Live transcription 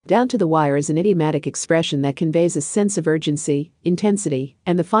Down to the wire is an idiomatic expression that conveys a sense of urgency, intensity,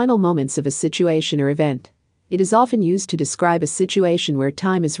 and the final moments of a situation or event. It is often used to describe a situation where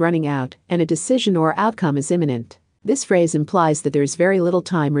time is running out and a decision or outcome is imminent. This phrase implies that there is very little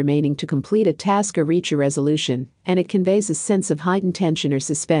time remaining to complete a task or reach a resolution, and it conveys a sense of heightened tension or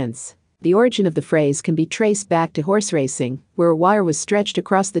suspense. The origin of the phrase can be traced back to horse racing, where a wire was stretched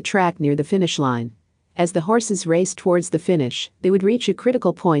across the track near the finish line. As the horses raced towards the finish, they would reach a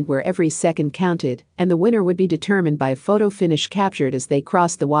critical point where every second counted, and the winner would be determined by a photo finish captured as they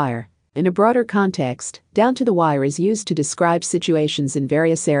crossed the wire. In a broader context, down to the wire is used to describe situations in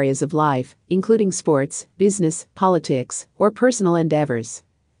various areas of life, including sports, business, politics, or personal endeavors.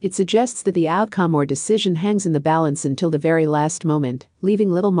 It suggests that the outcome or decision hangs in the balance until the very last moment,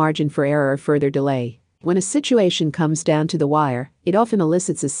 leaving little margin for error or further delay. When a situation comes down to the wire, it often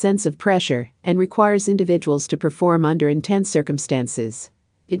elicits a sense of pressure and requires individuals to perform under intense circumstances.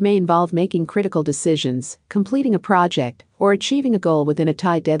 It may involve making critical decisions, completing a project, or achieving a goal within a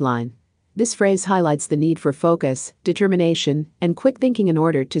tight deadline. This phrase highlights the need for focus, determination, and quick thinking in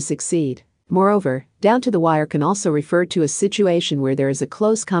order to succeed. Moreover, down to the wire can also refer to a situation where there is a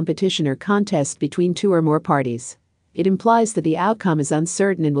close competition or contest between two or more parties. It implies that the outcome is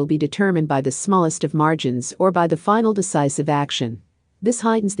uncertain and will be determined by the smallest of margins or by the final decisive action. This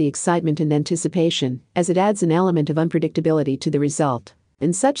heightens the excitement and anticipation, as it adds an element of unpredictability to the result.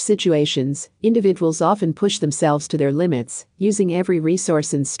 In such situations, individuals often push themselves to their limits, using every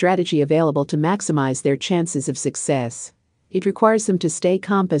resource and strategy available to maximize their chances of success. It requires them to stay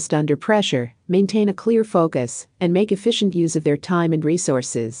composed under pressure, maintain a clear focus, and make efficient use of their time and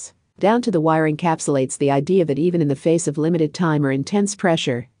resources. Down to the wire encapsulates the idea that even in the face of limited time or intense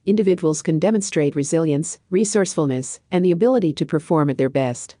pressure, individuals can demonstrate resilience, resourcefulness, and the ability to perform at their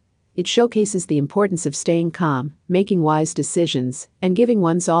best. It showcases the importance of staying calm, making wise decisions, and giving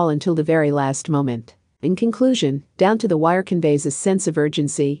one's all until the very last moment. In conclusion, down to the wire conveys a sense of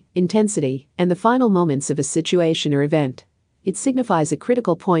urgency, intensity, and the final moments of a situation or event. It signifies a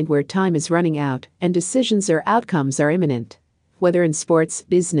critical point where time is running out and decisions or outcomes are imminent. Whether in sports,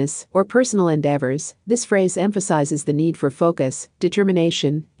 business, or personal endeavors, this phrase emphasizes the need for focus,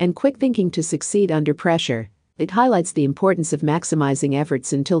 determination, and quick thinking to succeed under pressure. It highlights the importance of maximizing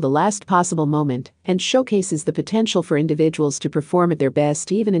efforts until the last possible moment and showcases the potential for individuals to perform at their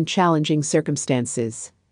best even in challenging circumstances.